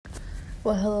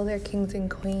Well, hello there, kings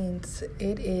and queens.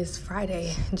 It is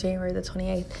Friday, January the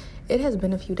 28th. It has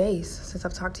been a few days since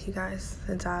I've talked to you guys,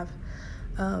 since I've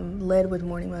led with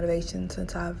morning motivation,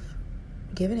 since I've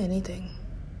given anything.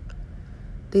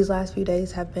 These last few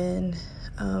days have been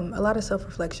a lot of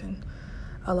self-reflection,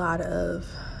 a lot of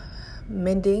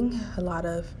mending, a lot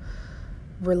of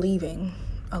relieving,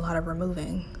 a lot of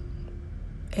removing,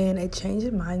 and a change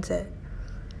in mindset.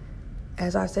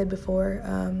 As I said before,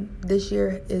 this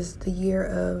year is the year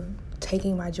of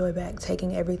taking my joy back,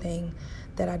 taking everything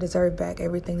that I deserve back,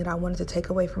 everything that I wanted to take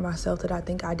away from myself that I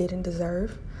think I didn't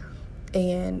deserve.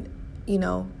 And,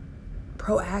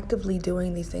 proactively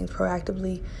doing these things,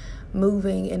 proactively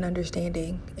moving and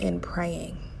understanding and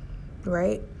praying,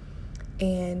 right?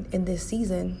 And in this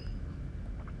season,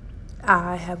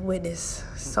 I have witnessed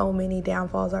so many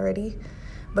downfalls already,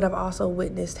 but I've also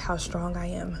witnessed how strong I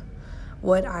am,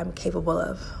 what I'm capable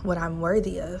of, what I'm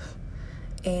worthy of,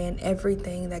 and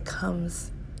everything that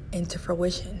comes into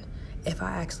fruition if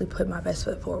I actually put my best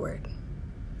foot forward.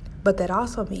 But that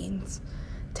also means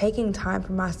taking time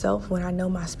for myself when I know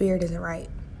my spirit isn't right.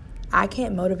 I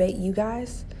can't motivate you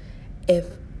guys if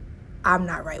I'm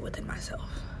not right within myself.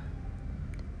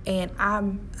 And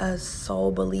I'm a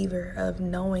sole believer of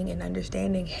knowing and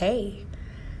understanding, hey,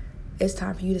 it's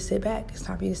time for you to sit back. It's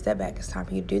time for you to step back. It's time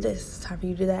for you to do this. It's time for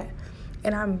you to do that.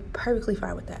 And I'm perfectly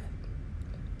fine with that.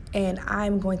 And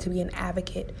I'm going to be an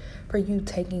advocate for you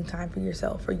taking time for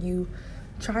yourself, for you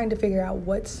trying to figure out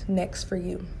what's next for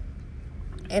you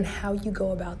and how you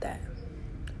go about that.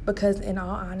 Because in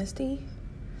all honesty,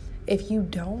 if you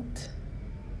don't,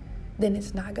 then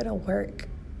it's not going to work.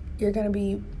 You're going to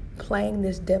be playing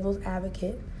this devil's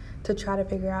advocate to try to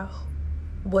figure out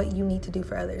what you need to do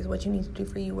for others, what you need to do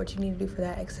for you, what you need to do for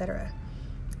that, etc.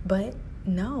 But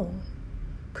no.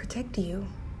 Protect you.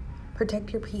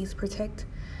 Protect your peace. Protect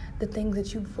the things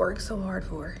that you've worked so hard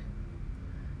for.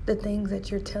 The things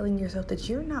that you're telling yourself that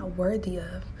you're not worthy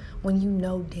of when you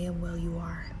know damn well you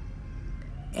are.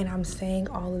 And I'm saying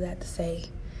all of that to say,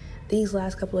 these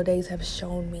last couple of days have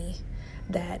shown me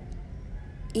that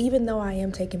even though I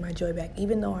am taking my joy back,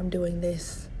 even though I'm doing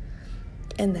this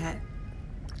and that,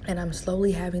 and I'm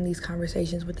slowly having these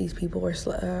conversations with these people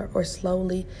or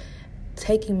slowly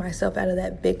taking myself out of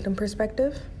that victim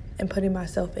perspective and putting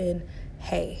myself in,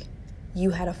 hey,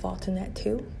 you had a fault in that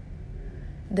too,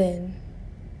 then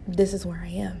this is where I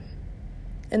am.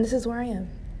 And this is where I am.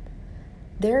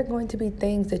 There are going to be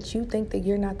things that you think that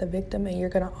you're not the victim and you're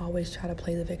going to always try to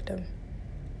play the victim.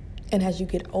 And as you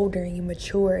get older and you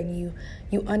mature and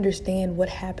you understand what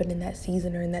happened in that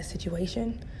season or in that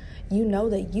situation, you know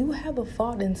that you have a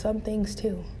fault in some things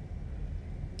too.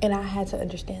 And I had to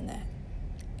understand that.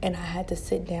 And I had to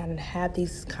sit down and have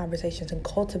these conversations and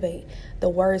cultivate the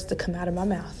words to come out of my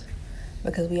mouth.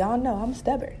 Because we all know I'm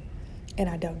stubborn and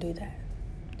I don't do that.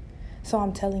 So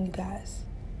I'm telling you guys,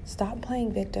 stop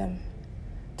playing victim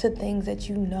to things that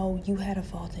you know you had a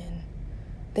fault in.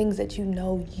 Things that you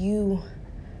know you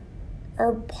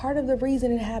are part of the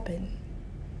reason it happened.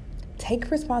 Take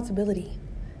responsibility.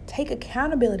 Take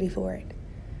accountability for it.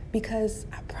 Because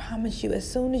I promise you, as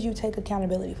soon as you take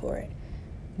accountability for it,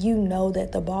 you know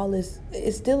that the ball is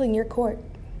still in your court,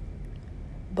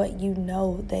 but you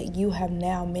know that you have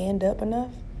now manned up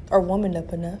enough or womaned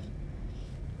up enough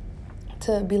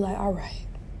to be like, all right,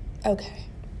 okay,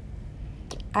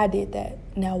 I did that.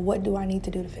 Now what do I need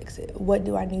to do to fix it? What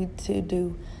do I need to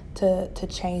do to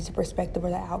change the perspective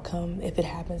or the outcome if it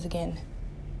happens again?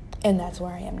 And that's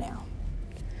where I am now.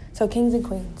 So kings and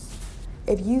queens,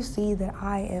 if you see that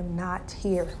I am not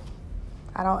here,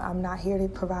 I'm not here to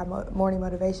provide morning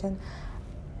motivation,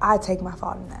 I take my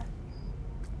fault in that.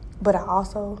 But I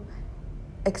also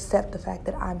accept the fact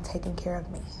that I'm taking care of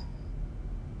me.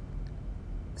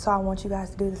 So I want you guys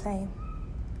to do the same.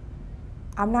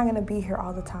 I'm not going to be here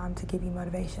all the time to give you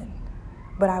motivation,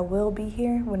 but I will be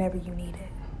here whenever you need it.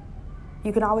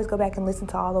 You can always go back and listen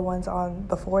to all the ones on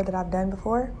before that I've done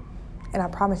before, and I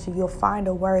promise you, you'll find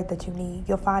a word that you need.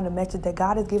 You'll find a message that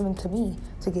God has given to me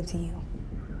to give to you.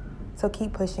 So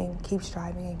keep pushing, keep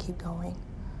striving, and keep going.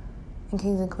 And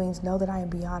kings and queens, know that I am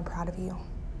beyond proud of you.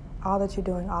 All that you're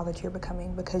doing, all that you're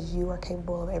becoming, because you are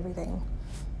capable of everything.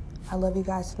 I love you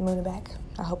guys to the moon and back.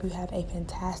 I hope you have a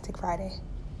fantastic Friday.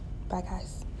 Bye,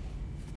 guys.